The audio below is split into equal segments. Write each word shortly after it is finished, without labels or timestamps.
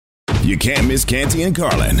You can't miss Canty and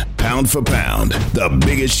Carlin. Pound for pound, the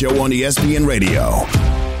biggest show on ESPN Radio.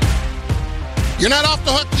 You're not off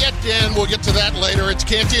the hook yet, Dan. We'll get to that later. It's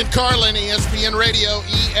Canty and Carlin, ESPN Radio,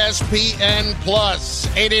 ESPN Plus.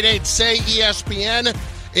 888-SAY-ESPN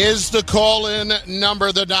is the call-in number,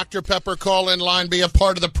 the Dr. Pepper call-in line. Be a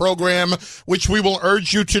part of the program, which we will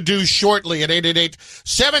urge you to do shortly at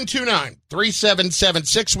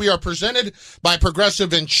 888-729-3776. We are presented by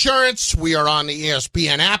Progressive Insurance. We are on the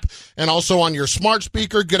ESPN app and also on your smart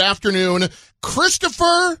speaker. Good afternoon,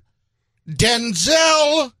 Christopher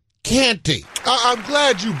Denzel Canty. I'm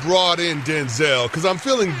glad you brought in Denzel, because I'm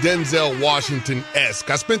feeling Denzel Washington-esque.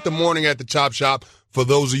 I spent the morning at the Chop Shop. For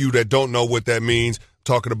those of you that don't know what that means,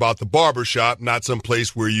 talking about the barber shop, not some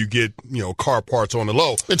place where you get, car parts on the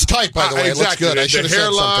low. It's tight, by the way. Exactly. It looks good. I should have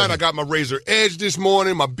said something. I got my razor edge this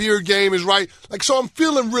morning. My beard game is right. So I'm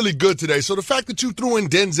feeling really good today. So the fact that you threw in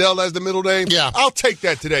Denzel as the middle name, I'll take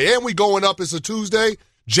that today. And we going up. It's a Tuesday,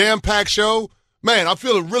 jam-packed show. Man, I'm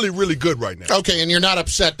feeling really, really good right now. Okay, and you're not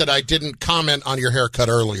upset that I didn't comment on your haircut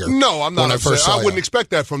earlier? No, I'm not upset. I wouldn't expect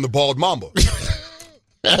that from the bald mamba.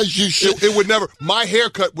 As you should. It would never. My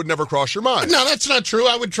haircut would never cross your mind. No, that's not true.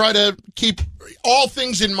 I would try to keep all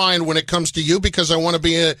things in mind when it comes to you, because I want to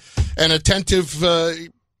be an attentive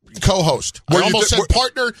co-host. I almost said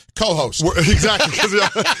partner, co-host. Exactly.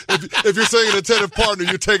 If you're saying an attentive partner,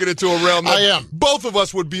 you're taking it to a realm that I am. Both of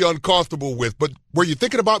us would be uncomfortable with. But were you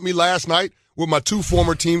thinking about me last night with my two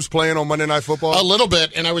former teams playing on Monday Night Football? A little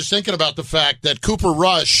bit, and I was thinking about the fact that Cooper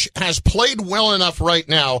Rush has played well enough right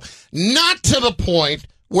now, not to the point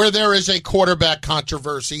where there is a quarterback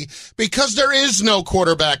controversy, because there is no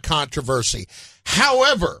quarterback controversy.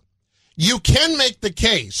 However, you can make the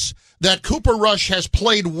case that Cooper Rush has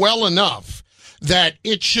played well enough that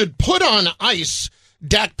it should put on ice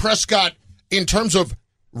Dak Prescott in terms of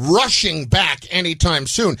rushing back anytime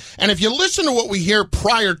soon. And if you listen to what we hear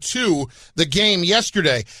prior to the game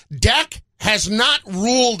yesterday, Dak has not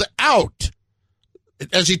ruled out,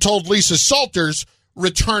 as he told Lisa Salters,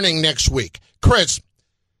 returning next week. Chris,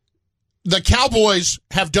 the Cowboys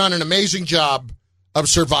have done an amazing job of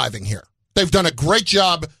surviving here. They've done a great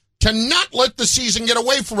job to not let the season get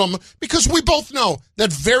away from them, because we both know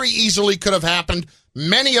that very easily could have happened.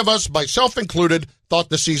 Many of us, myself included,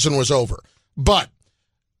 thought the season was over. But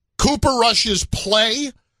Cooper Rush's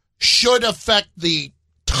play should affect the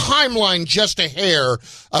timeline just a hair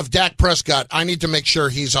of Dak Prescott. I need to make sure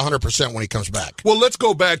he's 100% when he comes back. Well, let's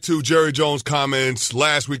go back to Jerry Jones' comments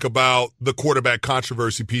last week about the quarterback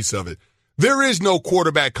controversy piece of it. There is no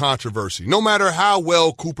quarterback controversy, no matter how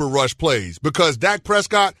well Cooper Rush plays, because Dak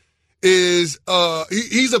Prescott is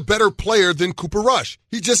he's a better player than Cooper Rush.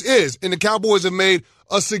 He just is. And the Cowboys have made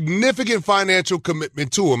a significant financial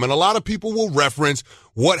commitment to him. And a lot of people will reference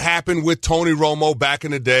what happened with Tony Romo back in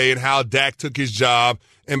the day and how Dak took his job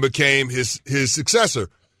and became his successor.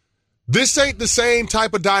 This ain't the same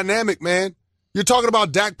type of dynamic, man. You're talking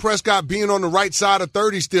about Dak Prescott being on the right side of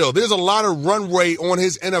 30 still. There's a lot of runway on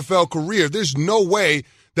his NFL career. There's no way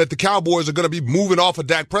that the Cowboys are going to be moving off of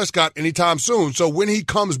Dak Prescott anytime soon. So when he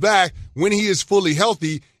comes back, when he is fully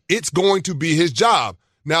healthy, it's going to be his job.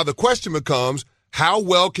 Now the question becomes, how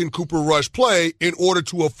well can Cooper Rush play in order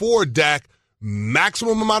to afford Dak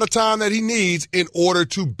maximum amount of time that he needs in order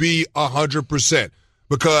to be 100%?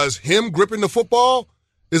 Because him gripping the football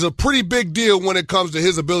is a pretty big deal when it comes to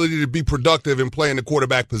his ability to be productive and play in the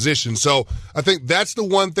quarterback position. So I think that's the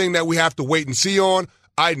one thing that we have to wait and see on.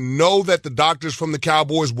 I know that the doctors from the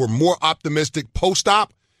Cowboys were more optimistic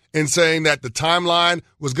post-op in saying that the timeline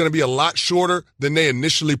was going to be a lot shorter than they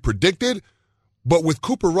initially predicted. But with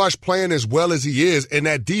Cooper Rush playing as well as he is and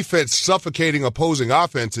that defense suffocating opposing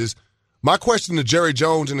offenses, my question to Jerry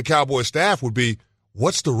Jones and the Cowboys staff would be,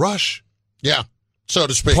 what's the rush? Yeah, so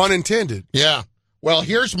to speak. Pun intended. Yeah. Well,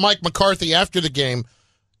 here's Mike McCarthy after the game.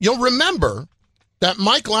 You'll remember that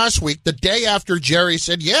Mike last week, the day after Jerry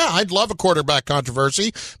said, yeah, I'd love a quarterback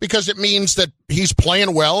controversy because it means that he's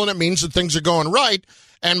playing well and it means that things are going right.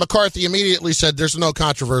 And McCarthy immediately said, there's no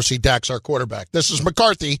controversy. Dak's our quarterback. This is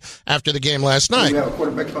McCarthy after the game last night. Do you have a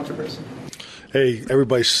quarterback controversy? Hey,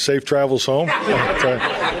 everybody safe travels home.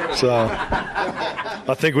 So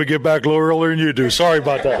I think we get back a little earlier than you do. Sorry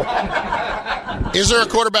about that. Is there a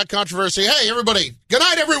quarterback controversy? Hey, everybody. Good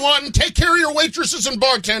night, everyone. Take care of your waitresses and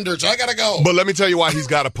bartenders. I got to go. But let me tell you why he's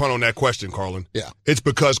got a punt on that question, Carlin. Yeah. It's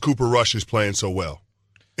because Cooper Rush is playing so well.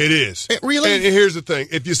 It is. Really? And here's the thing.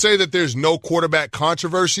 If you say that there's no quarterback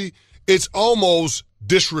controversy, it's almost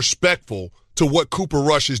disrespectful to what Cooper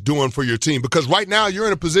Rush is doing for your team. Because right now you're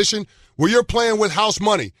in a position where you're playing with house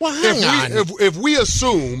money. Well, hang on. If we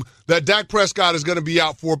assume that Dak Prescott is going to be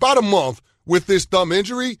out for about a month with this thumb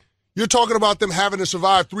injury, You're talking about them having to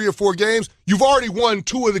survive 3 or 4 games. You've already won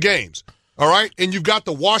 2 of the games, all right? And you've got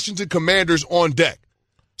the Washington Commanders on deck.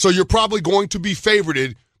 So you're probably going to be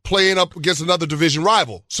favorited playing up against another division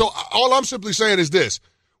rival. So all I'm simply saying is this.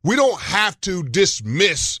 We don't have to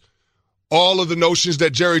dismiss all of the notions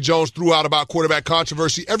that Jerry Jones threw out about quarterback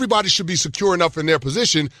controversy. Everybody should be secure enough in their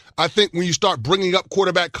position. I think when you start bringing up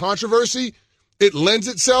quarterback controversy, it lends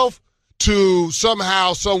itself to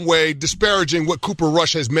somehow, some way, disparaging what Cooper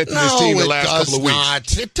Rush has meant to this team the last couple of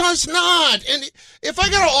weeks. It does not. And if I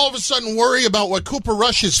got to all of a sudden worry about what Cooper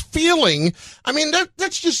Rush is feeling, I mean,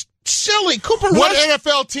 that's just silly. Cooper Rush. What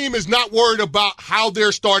NFL team is not worried about how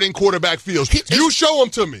their starting quarterback feels? You show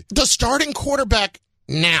them to me. The starting quarterback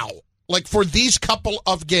now, like for these couple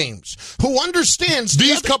of games, who understands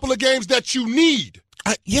these couple of games that you need.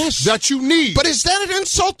 Yes. That you need. But is that an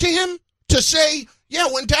insult to him to say, yeah,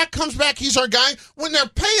 when Dak comes back, he's our guy, when they're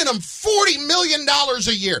paying him $40 million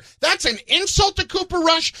a year? That's an insult to Cooper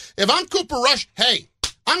Rush. If I'm Cooper Rush, hey,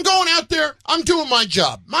 I'm going out there, I'm doing my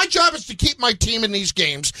job. My job is to keep my team in these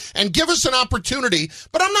games and give us an opportunity,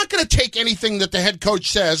 but I'm not going to take anything that the head coach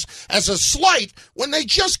says as a slight when they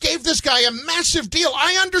just gave this guy a massive deal.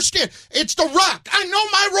 I understand. It's The Rock. I know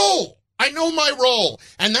my role.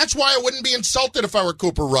 And that's why I wouldn't be insulted if I were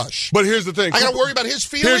Cooper Rush. But here's the thing. I got to worry about his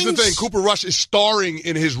feelings. Here's the thing. Cooper Rush is starring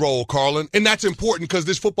in his role, Carlin, and that's important because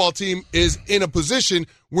this football team is in a position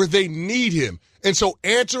where they need him. And so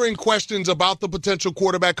answering questions about the potential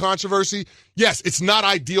quarterback controversy, yes, it's not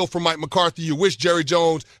ideal for Mike McCarthy. You wish Jerry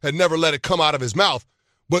Jones had never let it come out of his mouth.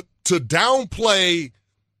 But to downplay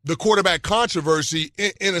the quarterback controversy,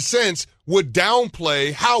 in a sense, would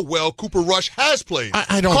downplay how well Cooper Rush has played.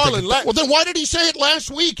 I don't think well, then why did he say it last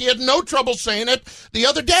week? He had no trouble saying it the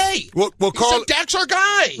other day. Well, he said Dak's our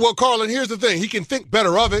guy. Well, Carlin, here's the thing. He can think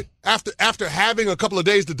better of it. After having a couple of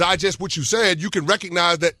days to digest what you said, you can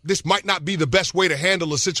recognize that this might not be the best way to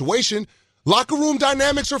handle a situation. Locker room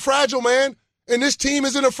dynamics are fragile, man. And this team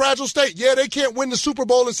is in a fragile state. Yeah, they can't win the Super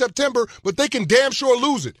Bowl in September, but they can damn sure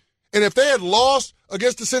lose it. And if they had lost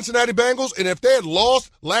against the Cincinnati Bengals, and if they had lost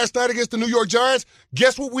last night against the New York Giants,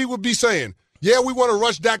 guess what we would be saying? Yeah, we want to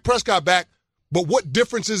rush Dak Prescott back, but what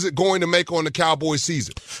difference is it going to make on the Cowboys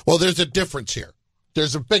season? Well, there's a difference here.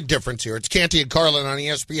 There's a big difference here. It's Canty and Carlin on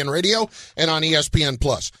ESPN Radio and on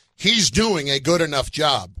ESPN+. He's doing a good enough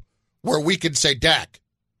job where we can say, Dak,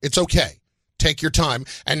 it's okay. Take your time.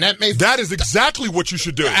 And that is exactly what you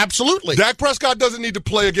should do. Absolutely. Dak Prescott doesn't need to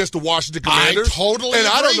play against the Washington Commanders. I totally agree. And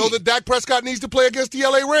I don't know that Dak Prescott needs to play against the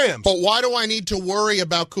LA Rams. But why do I need to worry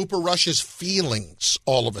about Cooper Rush's feelings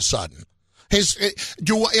all of a sudden?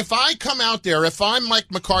 If I come out there, if I'm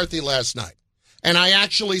Mike McCarthy last night, and I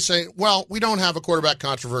actually say, well, we don't have a quarterback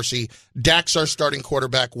controversy. Dak's our starting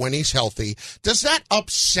quarterback when he's healthy. Does that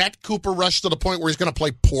upset Cooper Rush to the point where he's going to play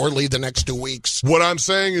poorly the next 2 weeks? What I'm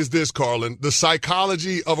saying is this, Carlin. The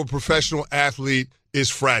psychology of a professional athlete is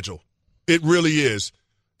fragile. It really is.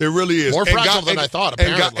 It really is. More fragile than I thought,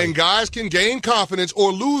 apparently. And guys can gain confidence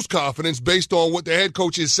or lose confidence based on what the head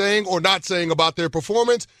coach is saying or not saying about their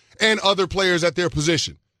performance and other players at their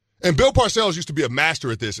position. And Bill Parcells used to be a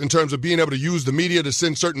master at this in terms of being able to use the media to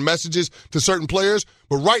send certain messages to certain players.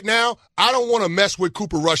 But right now, I don't want to mess with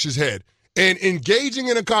Cooper Rush's head. And engaging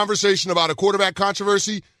in a conversation about a quarterback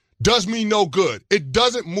controversy does me no good. It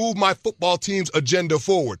doesn't move my football team's agenda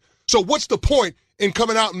forward. So what's the point in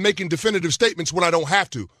coming out and making definitive statements when I don't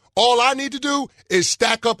have to? All I need to do is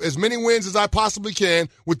stack up as many wins as I possibly can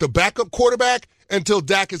with the backup quarterback until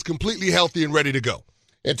Dak is completely healthy and ready to go.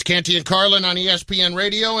 It's Canty and Carlin on ESPN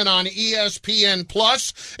Radio and on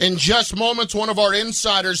ESPN+. In just moments, one of our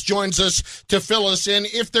insiders joins us to fill us in.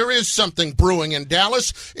 If there is something brewing in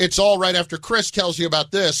Dallas, it's all right after Chris tells you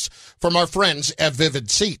about this from our friends at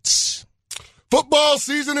Vivid Seats. Football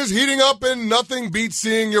season is heating up, and nothing beats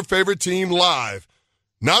seeing your favorite team live.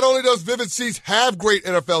 Not only does Vivid Seats have great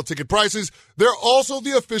NFL ticket prices, they're also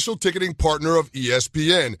the official ticketing partner of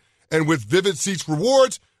ESPN. And with Vivid Seats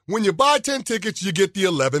Rewards, when you buy 10 tickets, you get the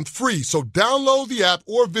 11th free. So download the app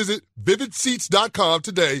or visit vividseats.com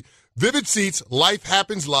today. Vivid Seats, life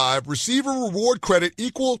happens live. Receive a reward credit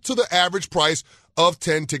equal to the average price of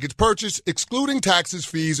 10 tickets purchased, excluding taxes,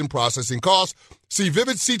 fees, and processing costs. See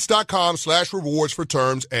vividseats.com/rewards for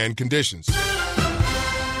terms and conditions.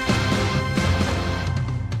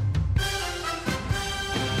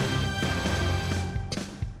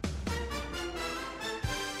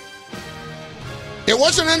 It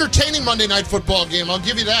was an entertaining Monday Night Football game, I'll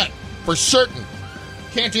give you that, for certain.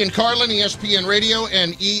 Canty and Carlin, ESPN Radio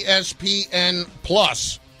and ESPN+.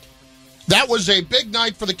 That was a big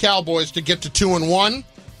night for the Cowboys to get to 2-1.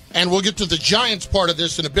 And we'll get to the Giants part of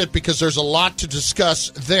this in a bit because there's a lot to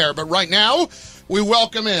discuss there. But right now, we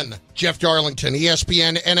welcome in Jeff Darlington,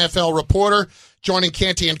 ESPN NFL reporter, joining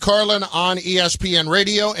Canty and Carlin on ESPN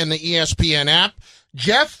Radio and the ESPN app.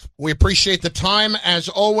 Jeff, we appreciate the time as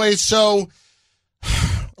always. So,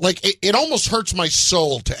 it almost hurts my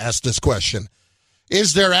soul to ask this question.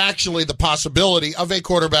 Is there actually the possibility of a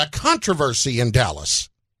quarterback controversy in Dallas?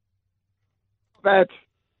 Matt,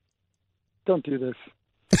 don't do this.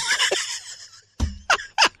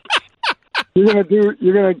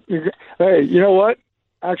 Hey, you know what?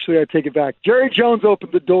 Actually, I take it back. Jerry Jones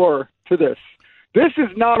opened the door to this. This is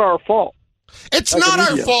not our fault. It's not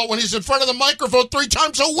our fault when he's in front of the microphone 3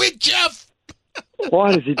 times a week, Jeff.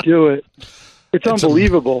 Why does he do it? It's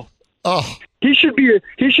unbelievable. He should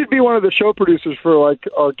be one of the show producers for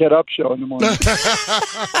our Get Up show in the morning.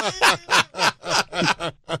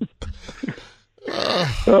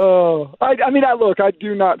 I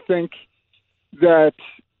do not think that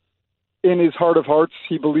in his heart of hearts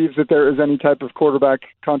he believes that there is any type of quarterback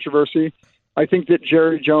controversy. I think that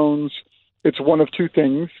Jerry Jones, it's one of two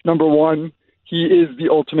things. Number one, he is the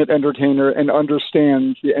ultimate entertainer and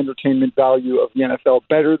understands the entertainment value of the NFL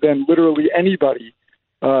better than literally anybody.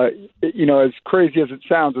 As crazy as it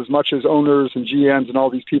sounds, as much as owners and GMs and all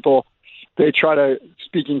these people, they try to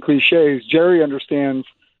speak in cliches, Jerry understands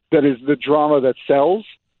that is the drama that sells.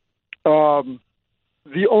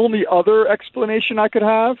 The only other explanation I could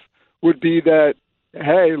have would be that,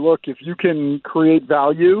 hey, look, if you can create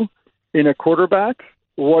value in a quarterback,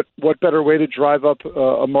 what better way to drive up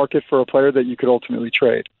a market for a player that you could ultimately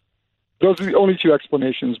trade? Those are the only two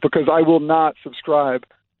explanations, because I will not subscribe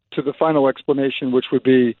to the final explanation, which would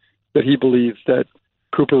be that he believes that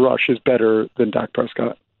Cooper Rush is better than Dak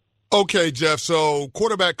Prescott. Okay, Jeff, so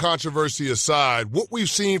quarterback controversy aside, what we've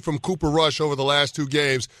seen from Cooper Rush over the last 2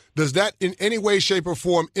 games, does that in any way, shape, or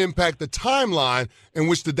form impact the timeline in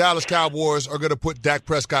which the Dallas Cowboys are going to put Dak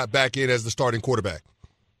Prescott back in as the starting quarterback?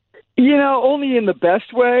 Only in the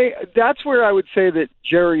best way. That's where I would say that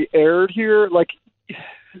Jerry erred here.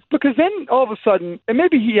 Because then all of a sudden, and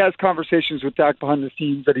maybe he has conversations with Dak behind the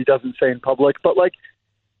scenes that he doesn't say in public, but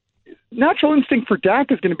natural instinct for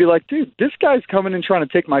Dak is going to be like, dude, this guy's coming and trying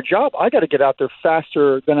to take my job. I got to get out there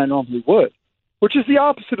faster than I normally would, which is the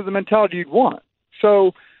opposite of the mentality you'd want.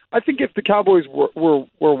 So I think if the Cowboys were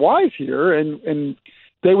wise here and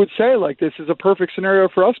they would say, this is a perfect scenario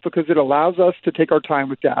for us because it allows us to take our time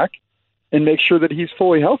with Dak and make sure that he's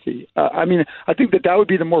fully healthy. I think that would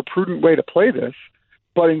be the more prudent way to play this.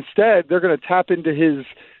 But instead, they're going to tap into his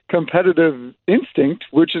competitive instinct,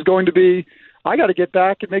 which is going to be, I got to get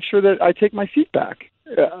back and make sure that I take my seat back.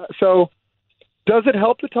 So does it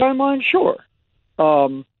help the timeline? Sure.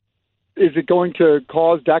 Is it going to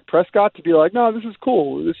cause Dak Prescott to be like, no, this is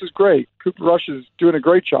cool, this is great, Cooper Rush is doing a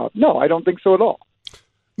great job? No, I don't think so at all.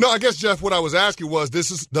 No, I guess, Jeff, what I was asking was,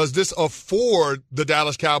 does this afford the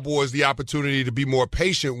Dallas Cowboys the opportunity to be more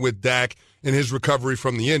patient with Dak in his recovery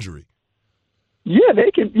from the injury? Yeah, they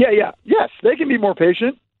can. Yes, they can be more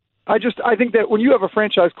patient. I think that when you have a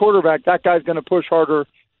franchise quarterback, that guy's going to push harder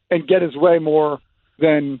and get his way more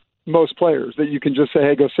than most players that you can just say,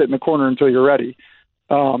 hey, go sit in the corner until you're ready.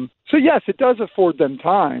 So, yes, it does afford them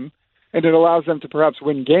time, and it allows them to perhaps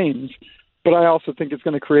win games. But I also think it's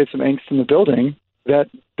going to create some angst in the building that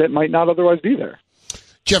might not otherwise be there.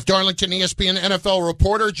 Jeff Darlington, ESPN NFL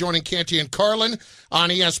reporter, joining Canty and Carlin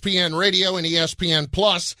on ESPN Radio and ESPN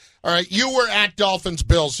Plus. All right, you were at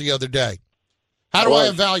Dolphins-Bills the other day. How do I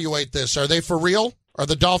evaluate this? Are they for real? Are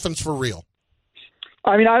the Dolphins for real?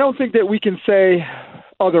 I don't think that we can say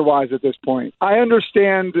otherwise at this point. I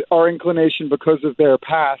understand our inclination because of their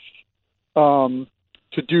past to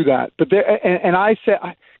do that. But I said,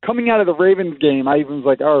 coming out of the Ravens game, I even was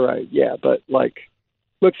like, all right, yeah, but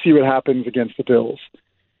let's see what happens against the Bills.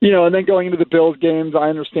 And then going into the Bills games, I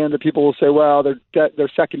understand that people will say, well, their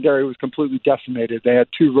secondary was completely decimated. They had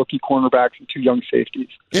 2 rookie cornerbacks and 2 young safeties.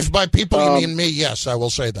 If by people you mean me, yes, I will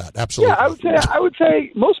say that. Absolutely. Yeah, I would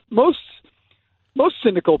say most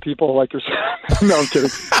cynical people like yourself. No, I'm kidding.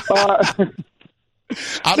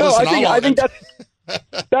 I think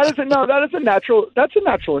that is a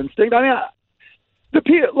natural instinct.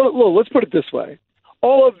 Let's put it this way.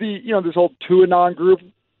 All of the, this whole two-anon group,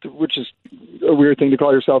 which is a weird thing to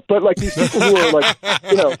call yourself, but these people who are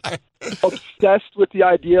obsessed with the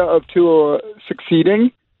idea of Tua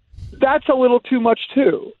succeeding, that's a little too much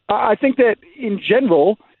too. I think that in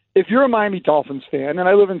general, if you're a Miami Dolphins fan, and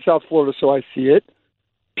I live in South Florida, so I see it,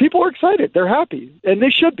 people are excited. They're happy, and they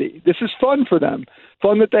should be. This is fun for them,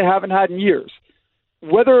 fun that they haven't had in years.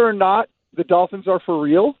 Whether or not the Dolphins are for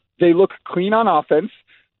real, they look clean on offense.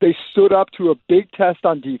 They stood up to a big test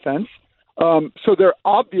on defense. So they're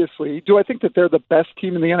obviously, do I think that they're the best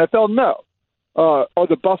team in the NFL? No. Are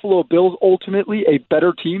the Buffalo Bills ultimately a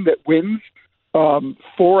better team that wins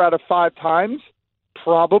 4 out of 5 times?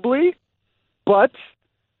 Probably. But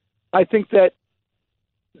I think that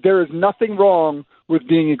there is nothing wrong with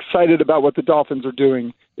being excited about what the Dolphins are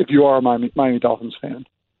doing if you are a Miami Dolphins fan.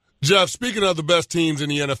 Jeff, speaking of the best teams in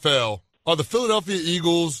the NFL, are the Philadelphia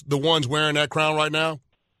Eagles the ones wearing that crown right now?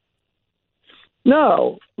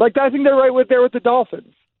 No. Like, I think they're right there with the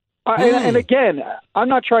Dolphins. And again, I'm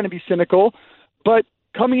not trying to be cynical, but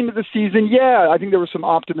coming into the season, yeah, I think there was some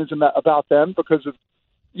optimism about them because of,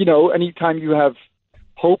 you know, anytime you have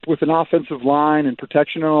hope with an offensive line and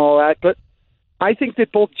protection and all that. But I think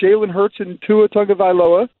that both Jalen Hurts and Tua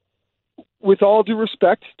Tagovailoa, with all due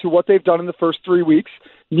respect to what they've done in the first 3 weeks,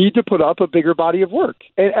 need to put up a bigger body of work.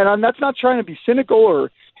 And that's not trying to be cynical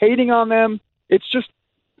or hating on them. It's just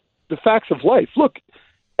the facts of life. Look,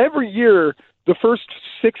 every year, the first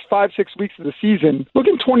 5-6 weeks of the season, look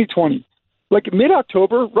in 2020, like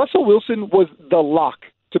mid-October, Russell Wilson was the lock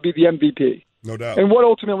to be the MVP. No doubt. And what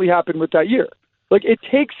ultimately happened with that year? Like, it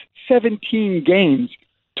takes 17 games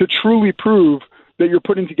to truly prove that you're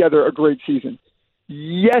putting together a great season.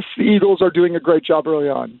 Yes, the Eagles are doing a great job early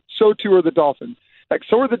on. So too are the Dolphins. Like,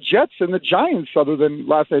 so are the Jets and the Giants, other than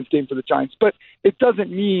last night's game for the Giants. But it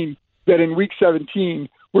doesn't mean that in Week 17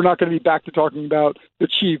 we're not going to be back to talking about the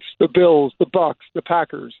Chiefs, the Bills, the Bucks, the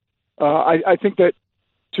Packers. I think that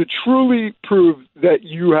to truly prove that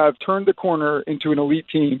you have turned the corner into an elite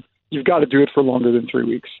team, you've got to do it for longer than 3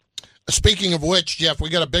 weeks. Speaking of which, Jeff, we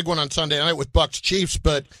got a big one on Sunday night with Bucks Chiefs,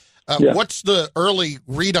 but what's the early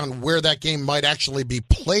read on where that game might actually be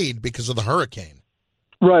played because of the hurricane?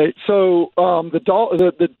 Right. So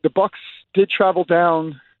the Bucks did travel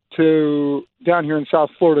down here in South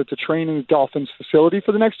Florida to train in the Dolphins facility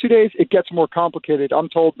for the next 2 days. It gets more complicated. I'm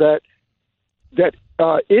told that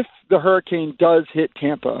if the hurricane does hit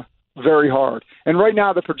Tampa very hard, and right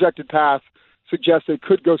now the projected path suggests it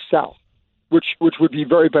could go south, which would be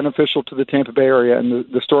very beneficial to the Tampa Bay area and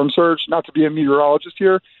the storm surge. Not to be a meteorologist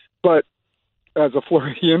here, but as a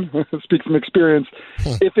Floridian, speak from experience,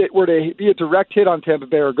 if it were to be a direct hit on Tampa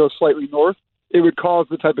Bay or go slightly north, it would cause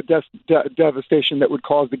the type of devastation that would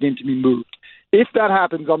cause the game to be moved. If that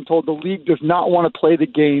happens, I'm told the league does not want to play the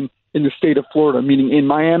game in the state of Florida, meaning in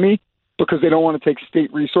Miami, because they don't want to take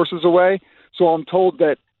state resources away. So I'm told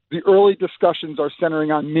that the early discussions are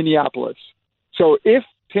centering on Minneapolis. So if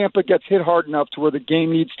Tampa gets hit hard enough to where the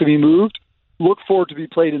game needs to be moved, look forward to be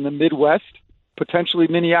played in the Midwest, potentially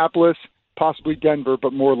Minneapolis, possibly Denver,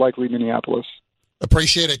 but more likely Minneapolis.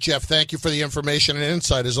 Appreciate it, Jeff. Thank you for the information and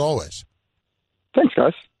insight, as always. Thanks,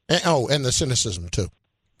 guys. And the cynicism, too.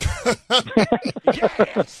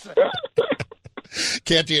 Yes.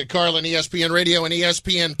 Canty and Carlin, ESPN Radio and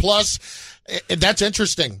ESPN Plus. That's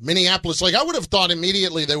interesting. Minneapolis, like I would have thought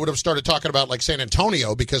immediately they would have started talking about like San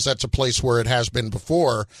Antonio because that's a place where it has been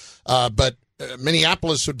before. But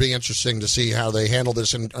Minneapolis would be interesting to see how they handle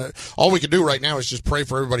this. And all we can do right now is just pray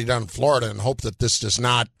for everybody down in Florida and hope that this does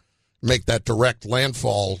not make that direct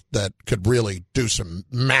landfall that could really do some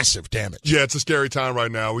massive damage. Yeah, it's a scary time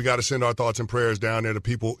right now. We got to send our thoughts and prayers down there to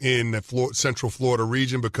people in the Central Florida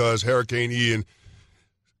region because Hurricane Ian,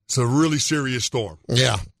 it's a really serious storm.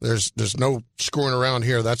 Yeah, there's no screwing around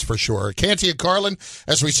here, that's for sure. Canty and Carlin,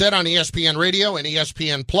 as we said on ESPN Radio and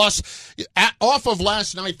ESPN Plus, off of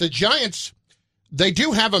last night, the Giants, they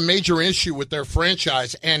do have a major issue with their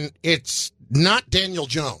franchise, and it's not Daniel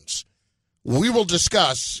Jones. We will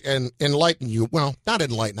discuss and enlighten you. Well, not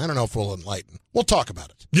enlighten. I don't know if we'll enlighten. We'll talk about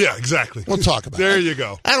it. Yeah, exactly. We'll talk about it. There you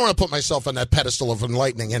go. I don't want to put myself on that pedestal of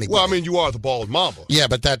enlightening anybody. Well, I mean, you are the bald mamba. Yeah,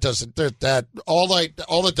 but that doesn't. That all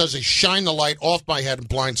it does is shine the light off my head and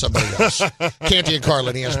blind somebody else. Canty and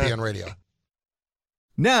Carlin, ESPN Radio.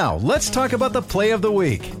 Now, let's talk about the play of the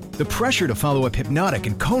week. The pressure to follow up Hypnotic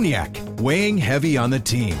and Cognac, weighing heavy on the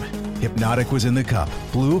team. Hypnotic was in the cup,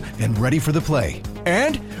 blue, and ready for the play.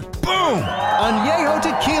 And boom! Añejo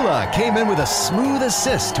Tequila came in with a smooth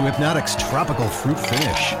assist to Hypnotic's tropical fruit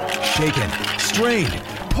finish. Shaken, strained,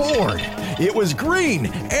 poured. It was green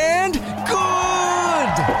and good!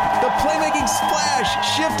 The playmaking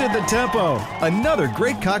splash shifted the tempo. Another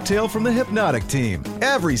great cocktail from the Hypnotic team.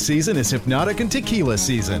 Every season is Hypnotic and Tequila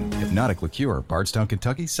season. Hypnotic Liqueur, Bardstown,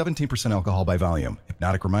 Kentucky, 17% alcohol by volume.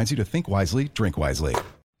 Hypnotic reminds you to think wisely, drink wisely.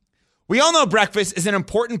 We all know breakfast is an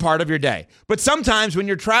important part of your day, but sometimes when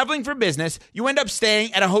you're traveling for business, you end up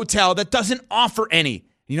staying at a hotel that doesn't offer any.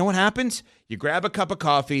 You know what happens? You grab a cup of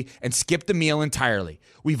coffee and skip the meal entirely.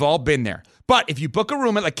 We've all been there. But if you book a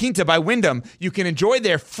room at La Quinta by Wyndham, you can enjoy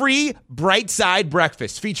their free Bright Side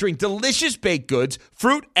breakfast featuring delicious baked goods,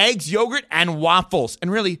 fruit, eggs, yogurt, and waffles. And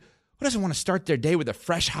really, who doesn't want to start their day with a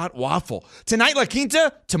fresh, hot waffle? Tonight, La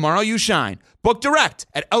Quinta, tomorrow you shine. Book direct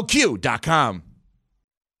at LQ.com.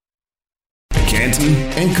 Canty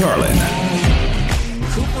and Carlin.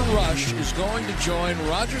 Cooper Rush is going to join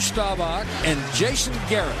Roger Staubach and Jason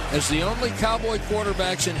Garrett as the only Cowboy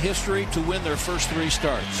quarterbacks in history to win their first 3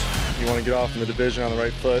 starts. You want to get off in the division on the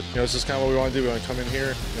right foot. This is kind of what we want to do. We want to come in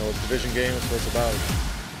here, division game is what it's about.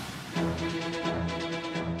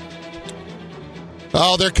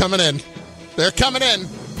 Oh, they're coming in. They're coming in.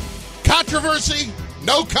 Controversy,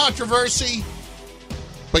 no controversy.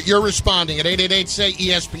 But you're responding at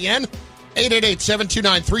 888-SAY-ESPN,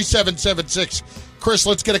 888-729-3776. Chris,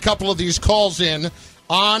 let's get a couple of these calls in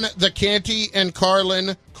on the Canty and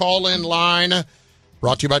Carlin call-in line.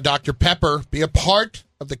 Brought to you by Dr. Pepper. Be a part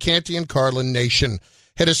of the Canty and Carlin Nation.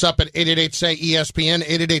 Hit us up at 888-SAY-ESPN,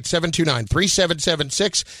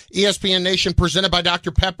 888-729-3776. ESPN Nation presented by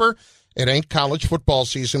Dr. Pepper. It ain't college football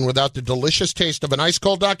season without the delicious taste of an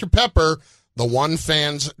ice-cold Dr. Pepper, the one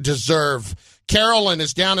fans deserve. Carolyn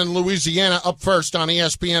is down in Louisiana, up first on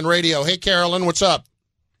ESPN Radio. Hey, Carolyn, what's up?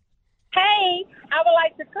 Hey, I would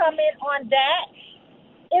like to comment on that.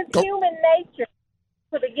 It's human nature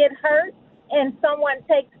to get hurt and someone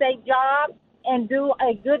takes a job and do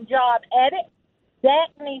a good job at it. That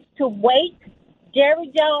needs to wait.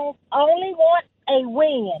 Jerry Jones only wants a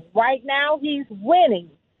win. Right now, he's winning.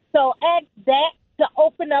 So ask Dak to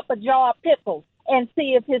open up a jar of pickles and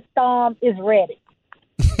see if his thumb is ready.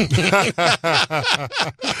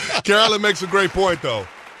 Carolyn makes a great point, though.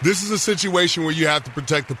 This is a situation where you have to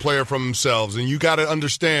protect the player from themselves, and you got to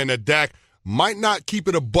understand that Dak might not keep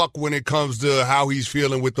it a buck when it comes to how he's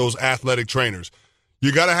feeling with those athletic trainers.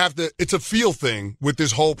 You got to have to – it's a feel thing with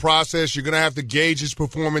this whole process. You're going to have to gauge his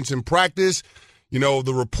performance in practice,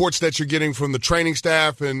 the reports that you're getting from the training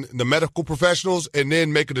staff and the medical professionals, and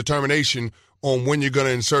then make a determination on when you're going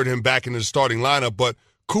to insert him back into the starting lineup. But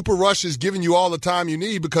Cooper Rush is giving you all the time you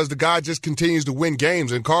need because the guy just continues to win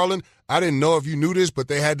games. And, Carlin, I didn't know if you knew this, but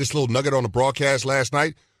they had this little nugget on the broadcast last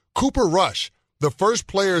night. Cooper Rush, the first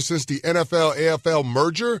player since the NFL-AFL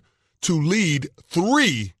merger to lead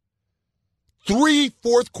three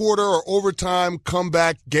fourth-quarter or overtime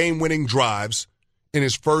comeback game-winning drives in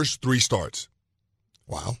his first 3 starts.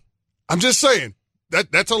 Wow. I'm just saying,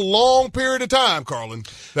 that's a long period of time, Carlin.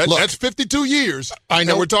 That's 52 years. I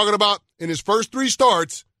know. And we're talking about in his first 3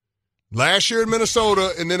 starts, last year in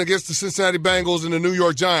Minnesota and then against the Cincinnati Bengals and the New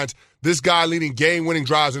York Giants, this guy leading game-winning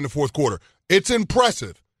drives in the fourth quarter. It's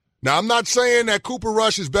impressive. Now, I'm not saying that Cooper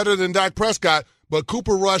Rush is better than Dak Prescott, but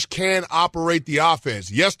Cooper Rush can operate the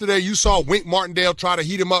offense. Yesterday, you saw Wink Martindale try to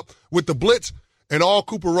heat him up with the blitz, and all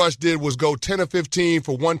Cooper Rush did was go 10 of 15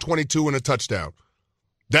 for 122 and a touchdown.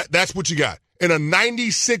 That's what you got. And a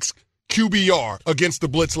 96 QBR against the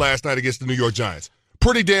blitz last night against the New York Giants.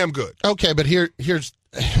 Pretty damn good. Okay, but here's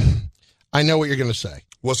I know what you're going to say.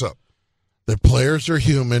 What's up? The players are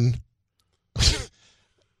human.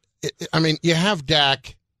 I mean, you have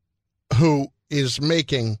Dak, who is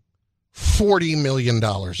making $40 million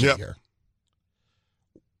a year.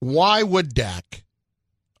 Why would Dak,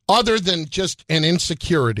 other than just an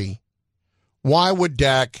insecurity, why would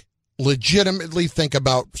Dak legitimately think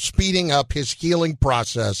about speeding up his healing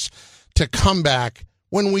process to come back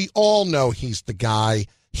when we all know he's the guy?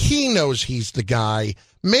 He knows he's the guy.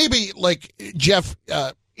 Maybe, like Jeff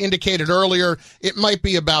indicated earlier, it might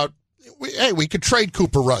be about, hey, we could trade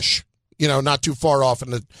Cooper Rush, not too far off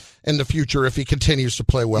in the future if he continues to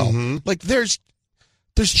play well. Mm-hmm. Like there's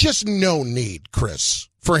just no need, Chris,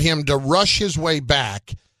 for him to rush his way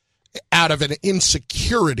back out of an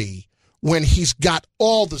insecurity when he's got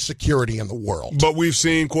all the security in the world. But we've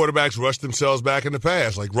seen quarterbacks rush themselves back in the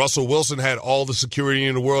past. Like Russell Wilson had all the security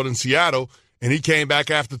in the world in Seattle, and he came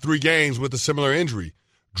back after 3 games with a similar injury.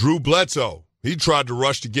 Drew Bledsoe, he tried to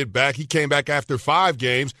rush to get back. He came back after 5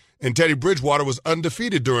 games, and Teddy Bridgewater was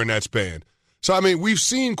undefeated during that span. So, I mean, we've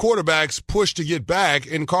seen quarterbacks push to get back,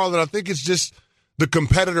 and, Carlin, I think it's just the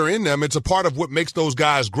competitor in them. It's a part of what makes those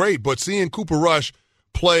guys great. But seeing Cooper Rush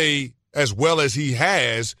play as well as he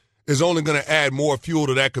has is only going to add more fuel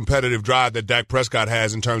to that competitive drive that Dak Prescott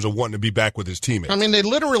has in terms of wanting to be back with his teammates. I mean, they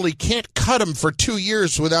literally can't cut him for 2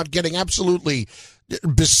 years without getting absolutely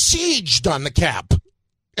besieged on the cap.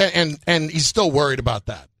 And he's still worried about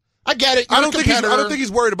that. I get it. I don't think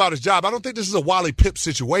he's worried about his job. I don't think this is a Wally Pipp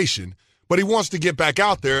situation, but he wants to get back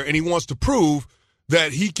out there and he wants to prove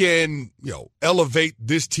that he can, elevate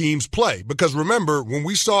this team's play. Because remember, when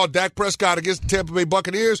we saw Dak Prescott against the Tampa Bay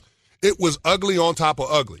Buccaneers, it was ugly on top of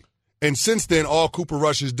ugly. And since then, all Cooper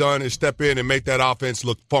Rush has done is step in and make that offense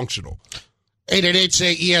look functional.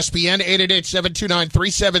 888-SAY-ESPN,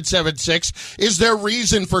 888-729-3776. Is there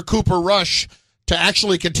reason for Cooper Rush to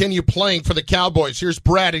actually continue playing for the Cowboys? Here's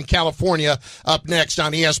Brad in California up next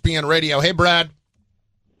on ESPN Radio. Hey, Brad.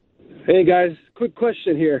 Hey, guys. Quick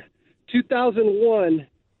question here. 2001,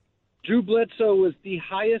 Drew Bledsoe was the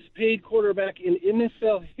highest-paid quarterback in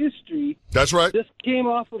NFL history. That's right. Just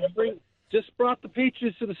brought the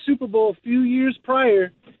Patriots to the Super Bowl a few years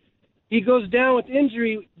prior. He goes down with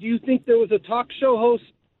injury. Do you think there was a talk show host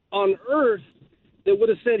on Earth that would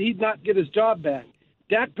have said he'd not get his job back?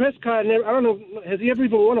 Dak Prescott, I don't know, has he ever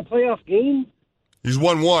even won a playoff game? He's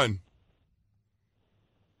won one.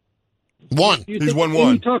 He's won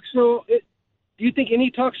one. Do you think any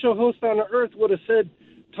talk show host on Earth would have said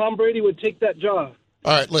Tom Brady would take that job?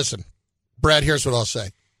 All right, listen. Brad, here's what I'll say.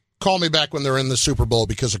 Call me back when they're in the Super Bowl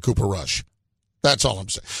because of Cooper Rush. That's all I'm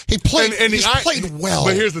saying. He played, he's played well.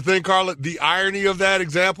 But here's the thing, Carla. The irony of that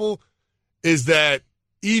example is that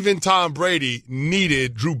even Tom Brady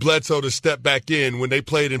needed Drew Bledsoe to step back in when they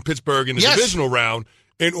played in Pittsburgh in the divisional round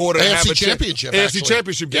in order to have a AFC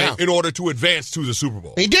championship game in order to advance to the Super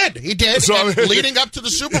Bowl. He did. So, and leading up to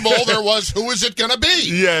the Super Bowl, there was, who is it going to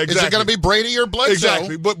be? Yeah, exactly. Is it going to be Brady or Bledsoe?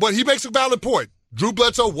 Exactly. But he makes a valid point. Drew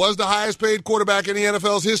Bledsoe was the highest paid quarterback in the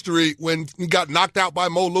NFL's history. When he got knocked out by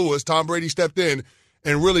Mo Lewis, Tom Brady stepped in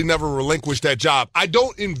and really never relinquished that job. I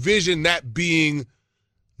don't envision that being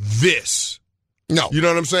this. No. You know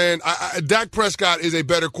what I'm saying? Dak Prescott is a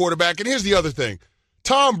better quarterback. And here's the other thing.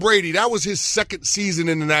 Tom Brady, that was his second season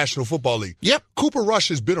in the National Football League. Yep. Cooper Rush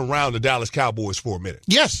has been around the Dallas Cowboys for a minute.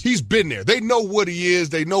 Yes. He's been there. They know what he is.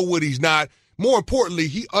 They know what he's not. More importantly,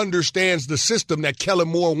 he understands the system that Kellen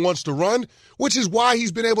Moore wants to run, which is why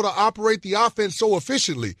he's been able to operate the offense so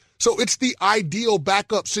efficiently. So it's the ideal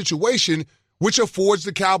backup situation, which affords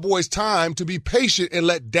the Cowboys time to be patient and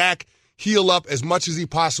let Dak heal up as much as he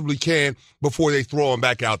possibly can before they throw him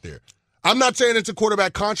back out there. I'm not saying it's a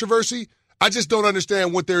quarterback controversy. I just don't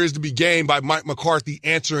understand what there is to be gained by Mike McCarthy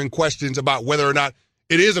answering questions about whether or not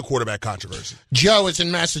it is a quarterback controversy. Joe is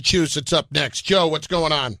in Massachusetts up next. Joe, what's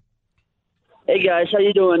going on? Hey, guys, how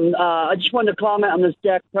you doing? I just wanted to comment on this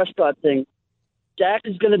Dak Prescott thing. Dak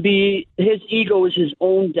is going to be – his ego is his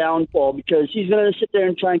own downfall because he's going to sit there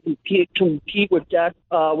and try and compete with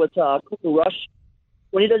Cooper Rush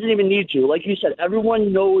when he doesn't even need to. Like you said,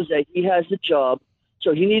 everyone knows that he has the job,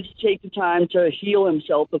 so he needs to take the time to heal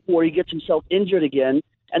himself before he gets himself injured again.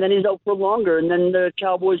 And then he's out for longer, and then the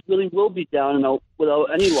Cowboys really will be down and out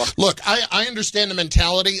without any luck. Look, I understand the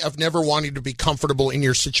mentality of never wanting to be comfortable in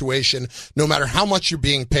your situation, no matter how much you're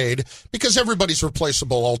being paid, because everybody's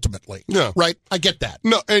replaceable ultimately. Yeah. Right? I get that.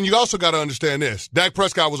 No, and you also got to understand this. Dak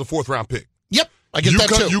Prescott was a fourth-round pick. Yep. I get that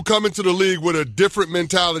too. You come into the league with a different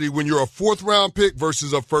mentality when you're a fourth-round pick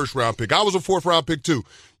versus a first-round pick. I was a fourth-round pick too.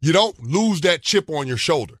 You don't lose that chip on your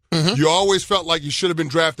shoulder. Mm-hmm. You always felt like you should have been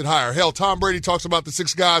drafted higher. Hell, Tom Brady talks about the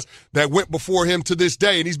 6 guys that went before him to this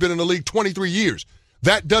day, and he's been in the league 23 years.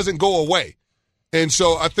 That doesn't go away. And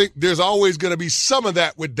so I think there's always going to be some of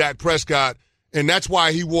that with Dak Prescott, and that's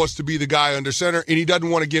why he wants to be the guy under center, and he doesn't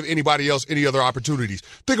want to give anybody else any other opportunities.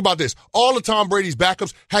 Think about this. All of Tom Brady's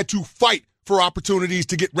backups had to fight for opportunities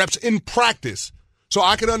to get reps in practice. So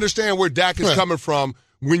I can understand where Dak is coming from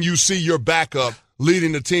when you see your backup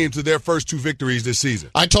leading the team to their first 2 victories this season.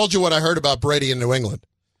 I told you what I heard about Brady in New England,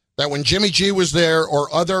 that when Jimmy G was there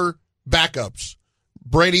or other backups,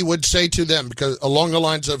 Brady would say to them, because along the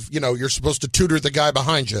lines of, you're supposed to tutor the guy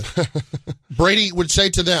behind you, Brady would say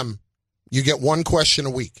to them, you get 1 question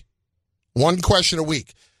a week. 1 question a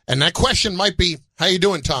week. And that question might be, how you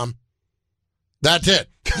doing, Tom? That's it.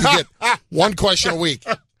 You get 1 question a week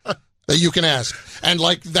that you can ask. And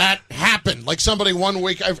that happened. Somebody one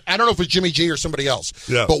week, I don't know if it was Jimmy G or somebody else,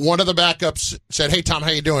 but one of the backups said, hey, Tom, how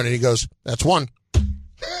you doing? And he goes, that's 1.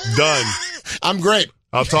 Done. I'm great.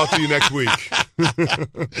 I'll talk to you next week.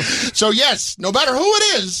 So, yes, no matter who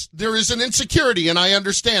it is, there is an insecurity, and I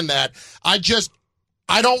understand that.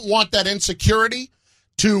 I don't want that insecurity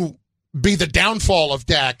to be the downfall of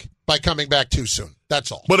Dak by coming back too soon. That's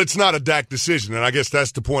all. But it's not a Dak decision, and I guess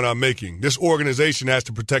that's the point I'm making. This organization has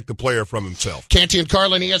to protect the player from himself. Canty and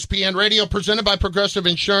Carlin, ESPN Radio, presented by Progressive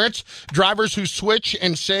Insurance. Drivers who switch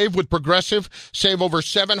and save with Progressive save over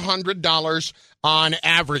 $700 on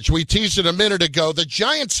average. We teased it a minute ago. The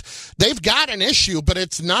Giants, they've got an issue, but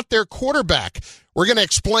it's not their quarterback. We're going to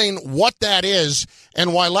explain what that is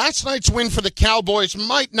and why last night's win for the Cowboys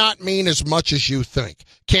might not mean as much as you think.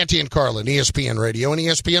 Canty and Carlin, ESPN Radio and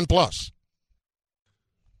ESPN Plus.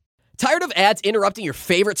 Tired of ads interrupting your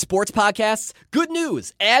favorite sports podcasts? Good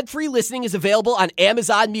news! Ad-free listening is available on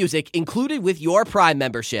Amazon Music, included with your Prime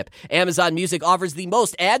membership. Amazon Music offers the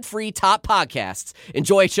most ad-free top podcasts.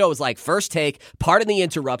 Enjoy shows like First Take, Pardon the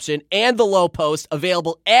Interruption, and The Low Post,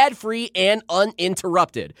 available ad-free and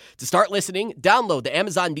uninterrupted. To start listening, download the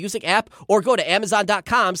Amazon Music app or go to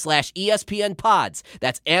Amazon.com/ESPN Pods.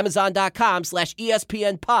 That's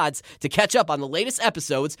Amazon.com/ESPN Pods to catch up on the latest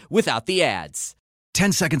episodes without the ads.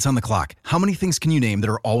 10 seconds on the clock. How many things can you name that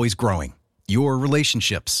are always growing? Your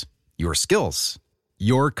relationships, your skills,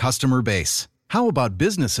 your customer base. How about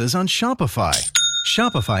businesses on Shopify?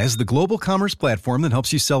 Shopify is the global commerce platform that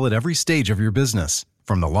helps you sell at every stage of your business.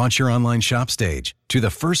 From the launch your online shop stage, to the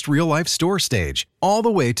first real-life store stage, all the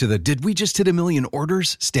way to the did we just hit a million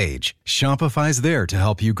orders stage. Shopify's there to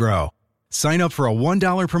help you grow. Sign up for a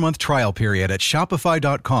 $1 per month trial period at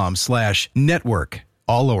shopify.com/network,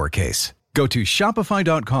 all lowercase. Go to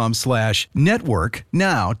shopify.com/network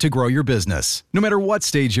now to grow your business, no matter what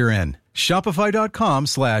stage you're in.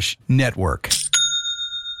 Shopify.com/network.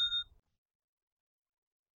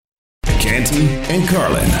 Canty and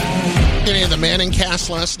Carlin. Any of the Manning cast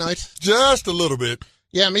last night? Just a little bit.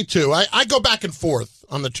 Yeah, me too. I go back and forth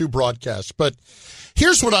on the two broadcasts, but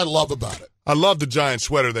here's what I love about it. I love the giant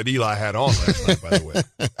sweater that Eli had on last night, by the way.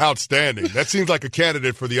 Outstanding. That seems like a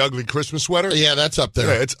candidate for the ugly Christmas sweater. Yeah, that's up there.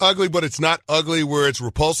 Yeah, it's ugly, but it's not ugly where it's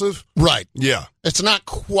repulsive. Right. Yeah. It's not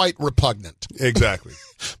quite repugnant. Exactly.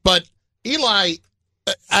 But Eli,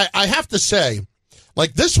 I have to say,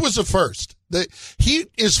 like, this was a first. He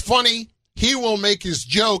is funny. He will make his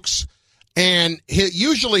jokes, and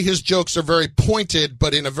usually his jokes are very pointed,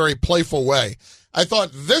 but in a very playful way. I thought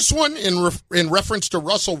this one, in reference to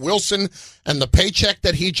Russell Wilson and the paycheck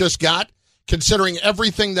that he just got, considering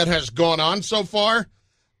everything that has gone on so far,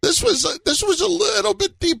 this was a little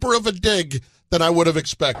bit deeper of a dig than I would have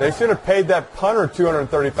expected. They should have paid that punter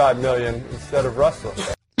 $235 million instead of Russell.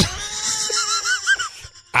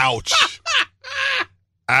 Ouch.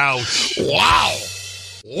 Ouch.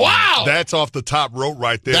 Wow. That's off the top rope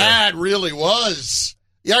right there. That really was.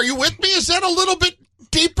 Yeah, are you with me? Is that a little bit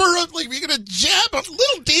deeper? Like, you're going to jab a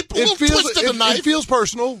little deep, a little twist of the knife. It feels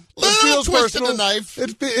personal. It feels personal. Of the knife.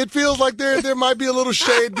 It feels like there might be a little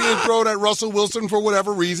shade being thrown at Russell Wilson for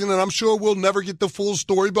whatever reason, and I'm sure we'll never get the full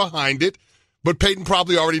story behind it. But Peyton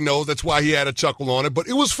probably already knows. That's why he had a chuckle on it. But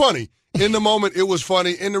it was funny. In the moment, it was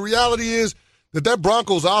funny. And the reality is that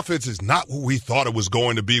Broncos offense is not what we thought it was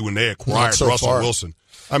going to be when they acquired Russell Wilson.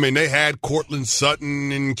 I mean, they had Cortland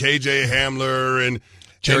Sutton and KJ Hamler and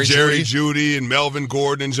Jerry Jeudy and Melvin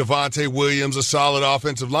Gordon and Javonte Williams, a solid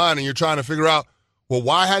offensive line, and you're trying to figure out, well,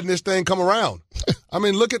 why hadn't this thing come around? I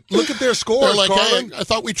mean, look at their scores, They're like, Carlin. Hey, I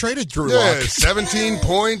thought we traded Drew Lock. 17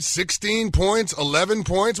 points, 16 points, 11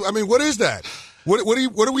 points. I mean, what is that? What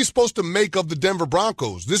are we supposed to make of the Denver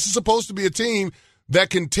Broncos? This is supposed to be a team that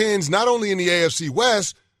contends not only in the AFC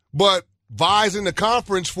West, but vies in the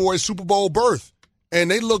conference for a Super Bowl berth. And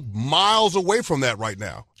they look miles away from that right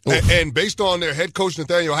now. And based on their head coach,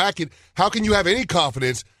 Nathaniel Hackett, how can you have any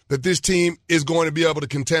confidence that this team is going to be able to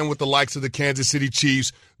contend with the likes of the Kansas City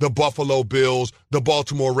Chiefs, the Buffalo Bills, the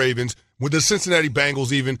Baltimore Ravens, with the Cincinnati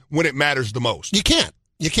Bengals even, when it matters the most? You can't.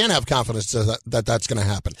 You can't have confidence that that's going to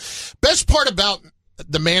happen. Best part about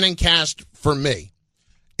the Manning cast for me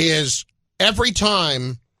is every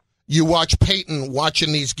time you watch Peyton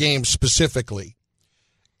watching these games specifically,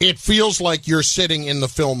 it feels like you're sitting in the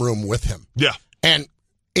film room with him. Yeah. And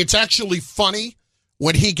it's actually funny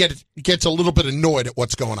when he gets a little bit annoyed at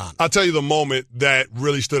what's going on. I'll tell you the moment that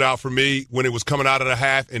really stood out for me when it was coming out of the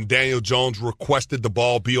half and Daniel Jones requested the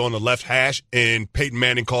ball be on the left hash, and Peyton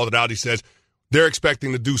Manning called it out. He says they're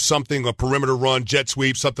expecting to do something, a perimeter run, jet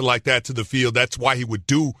sweep, something like that to the field. That's why he would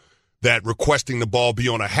do that, requesting the ball be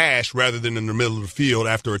on a hash rather than in the middle of the field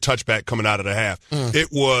after a touchback coming out of the half. It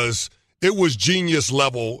was genius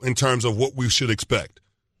level in terms of what we should expect.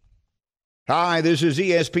 Hi, this is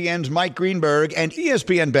ESPN's Mike Greenberg, and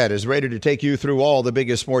ESPN Bet is ready to take you through all the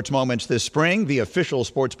biggest sports moments this spring. The official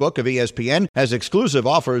sports book of ESPN has exclusive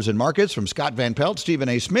offers and markets from Scott Van Pelt, Stephen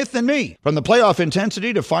A. Smith, and me. From the playoff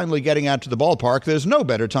intensity to finally getting out to the ballpark, there's no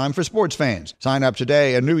better time for sports fans. Sign up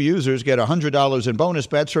today, and new users get $100 in bonus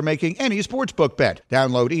bets for making any sportsbook bet.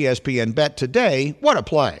 Download ESPN Bet today. What a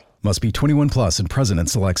play. Must be 21 plus and present in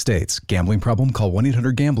select states. Gambling problem? Call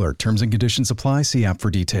 1-800-GAMBLER. Terms and conditions apply. See app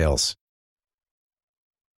for details.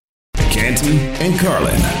 Canty and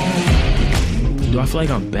Carlin. Do I feel like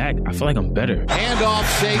I'm back? I feel like I'm better. Handoff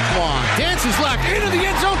Saquon. Dances left into the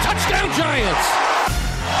end zone. Touchdown Giants.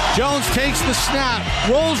 Jones takes the snap.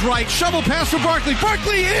 Rolls right. Shovel pass for Barkley.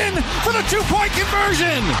 Barkley in for the two-point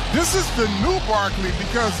conversion. This is the new Barkley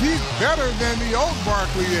because he's better than the old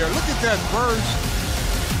Barkley there. Look at that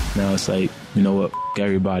burst. Now it's like, you know what?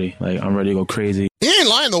 Everybody. Like, I'm ready to go crazy. He ain't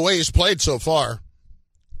lying the way he's played so far.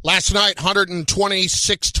 Last night,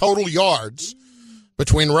 126 total yards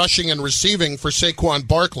between rushing and receiving for Saquon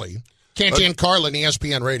Barkley. Canty and Carlin,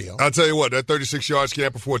 ESPN Radio. I'll tell you what, that 36 yards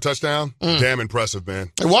camp before a touchdown, damn impressive,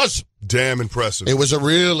 man. It was. Damn impressive. It was a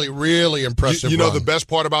really, really impressive You know run. the best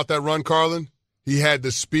part about that run, Carlin? He had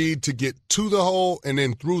the speed to get to the hole and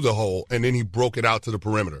then through the hole, and then he broke it out to the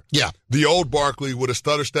perimeter. Yeah. The old Barkley would have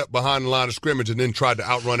stutter stepped behind the line of scrimmage and then tried to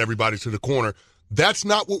outrun everybody to the corner. That's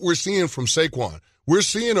not what we're seeing from Saquon. We're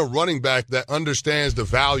seeing a running back that understands the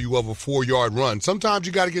value of a 4-yard run. Sometimes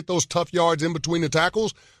you got to get those tough yards in between the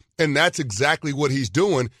tackles, and that's exactly what he's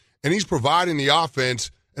doing. And he's providing the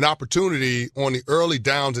offense an opportunity on the early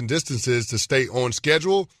downs and distances to stay on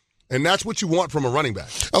schedule, and that's what you want from a running back.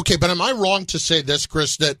 Okay, but am I wrong to say this,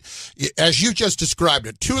 Chris, that as you just described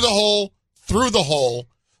it, to the hole, through the hole,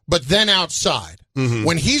 but then outside? Mm-hmm.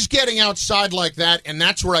 When he's getting outside like that, and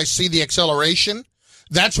that's where I see the acceleration,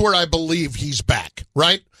 that's where I believe he's back,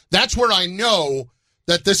 right? That's where I know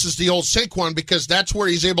that this is the old Saquon because that's where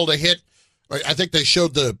he's able to hit. I think they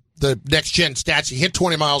showed the next-gen stats. He hit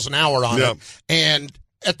 20 miles an hour on it. And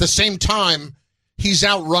at the same time, he's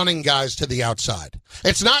outrunning guys to the outside.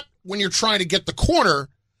 It's not when you're trying to get the corner,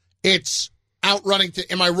 it's outrunning to –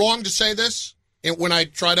 am I wrong to say this? When I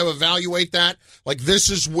try to evaluate that? Like this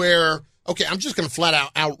is where, okay, I'm just going to flat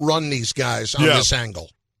out outrun these guys on this angle.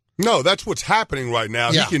 No, that's what's happening right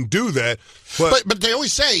now. Yeah. He can do that. But they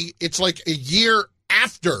always say it's like a year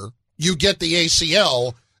after you get the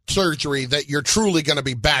ACL surgery that you're truly going to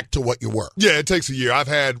be back to what you were. Yeah, it takes a year. I've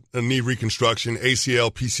had a knee reconstruction,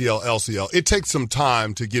 ACL, PCL, LCL. It takes some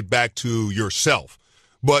time to get back to yourself.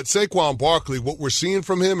 But Saquon Barkley, what we're seeing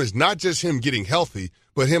from him is not just him getting healthy,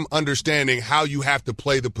 but him understanding how you have to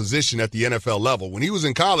play the position at the NFL level. When he was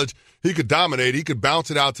in college, he could dominate. He could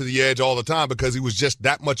bounce it out to the edge all the time because he was just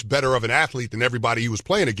that much better of an athlete than everybody he was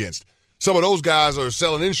playing against. Some of those guys are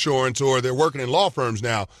selling insurance or they're working in law firms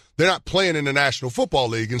now. They're not playing in the National Football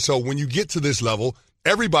League. And so when you get to this level,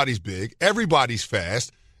 everybody's big, everybody's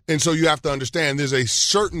fast. And so you have to understand there's a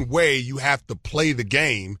certain way you have to play the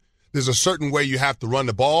game. There's a certain way you have to run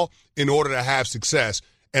the ball in order to have success.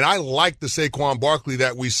 And I like the Saquon Barkley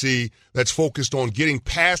that we see that's focused on getting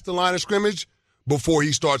past the line of scrimmage before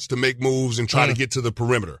he starts to make moves and try to get to the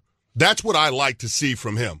perimeter. That's what I like to see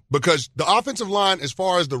from him because the offensive line, as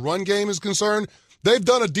far as the run game is concerned, they've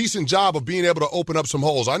done a decent job of being able to open up some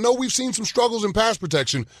holes. I know we've seen some struggles in pass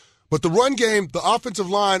protection, but the run game, the offensive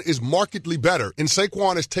line is markedly better, and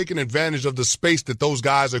Saquon has taken advantage of the space that those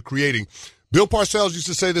guys are creating. Bill Parcells used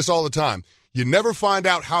to say this all the time. You never find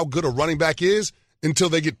out how good a running back is until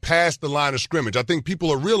they get past the line of scrimmage. I think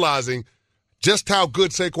people are realizing just how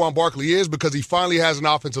good Saquon Barkley is because he finally has an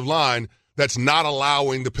offensive line that's not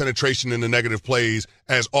allowing the penetration and the negative plays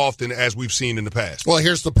as often as we've seen in the past. Well,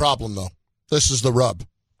 here's the problem, though. This is the rub.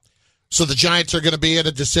 So the Giants are going to be at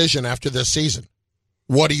a decision after this season.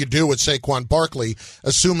 What do you do with Saquon Barkley,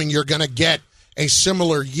 assuming you're going to get a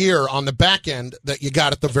similar year on the back end that you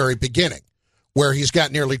got at the very beginning, where he's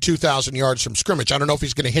got nearly 2,000 yards from scrimmage? I don't know if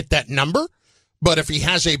he's going to hit that number, but if he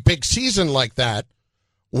has a big season like that,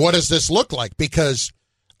 what does this look like? Because,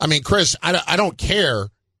 I mean, Chris, I don't care.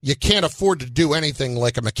 You can't afford to do anything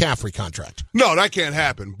like a McCaffrey contract. No, that can't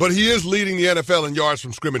happen. But he is leading the NFL in yards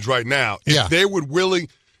from scrimmage right now. If they would willing,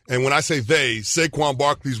 and when I say they, Saquon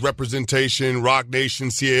Barkley's representation, Rock Nation,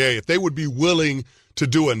 CAA, if they would be willing to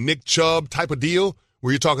do a Nick Chubb type of deal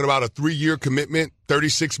where you're talking about a 3-year commitment,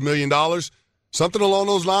 $36 million, something along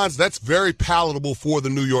those lines, that's very palatable for the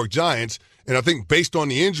New York Giants. And I think based on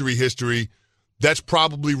the injury history, that's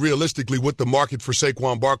probably realistically what the market for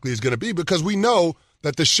Saquon Barkley is going to be because we know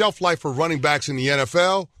that the shelf life for running backs in the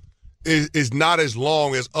NFL is not as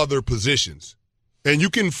long as other positions. And you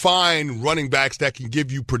can find running backs that can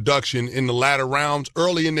give you production in the latter rounds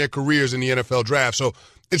early in their careers in the NFL draft. So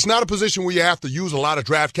it's not a position where you have to use a lot of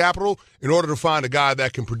draft capital in order to find a guy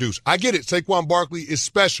that can produce. I get it. Saquon Barkley is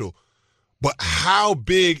special. But how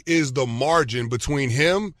big is the margin between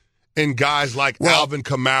him and guys like Alvin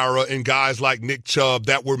Kamara and guys like Nick Chubb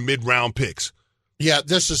that were mid-round picks? Yeah,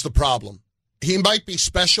 this is the problem. He might be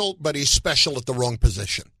special, but he's special at the wrong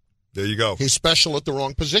position. There you go. He's special at the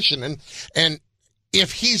wrong position. And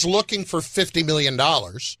if he's looking for $50 million,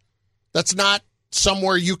 that's not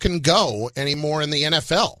somewhere you can go anymore in the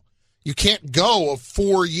NFL. You can't go a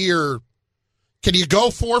 4-year. Can you go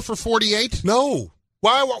 4 for 48? No.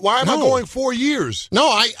 Why am I going 4 years? No,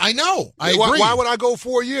 I know. I agree. Why would I go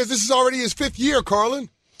 4 years? This is already his 5th year, Carlin.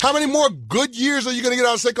 How many more good years are you going to get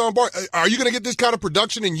out of Saquon Barkley? Are you going to get this kind of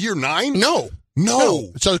production in year 9? No.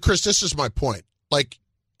 So, Chris, this is my point. Like,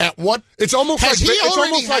 at what? It's almost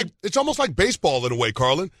like baseball in a way,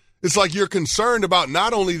 Carlin. It's like you're concerned about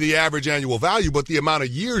not only the average annual value, but the amount of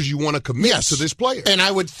years you want to commit to this player. And I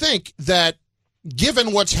would think that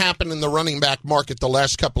given what's happened in the running back market the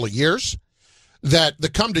last couple of years, that the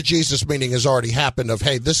come to Jesus meeting has already happened of,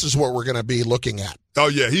 hey, this is what we're going to be looking at. Oh,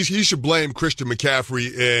 yeah. He should blame Christian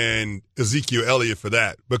McCaffrey and Ezekiel Elliott for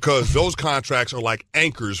that because those contracts are like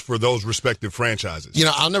anchors for those respective franchises. You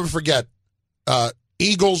know, I'll never forget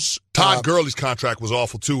Eagles. Todd Gurley's contract was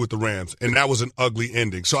awful, too, with the Rams, and that was an ugly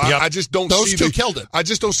ending. So I just don't Those two killed it. I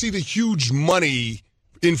just don't see the huge money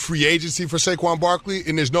in free agency for Saquon Barkley,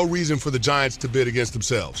 and there's no reason for the Giants to bid against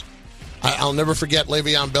themselves. I'll never forget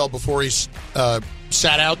Le'Veon Bell before he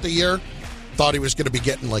sat out the year. Thought he was going to be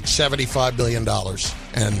getting like $75 million,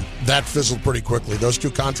 and that fizzled pretty quickly. Those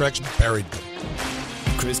two contracts buried them.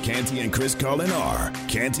 Chris Canty and Chris Carlin are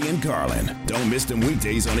Canty and Carlin. Don't miss them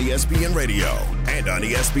weekdays on ESPN Radio and on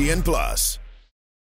ESPN Plus.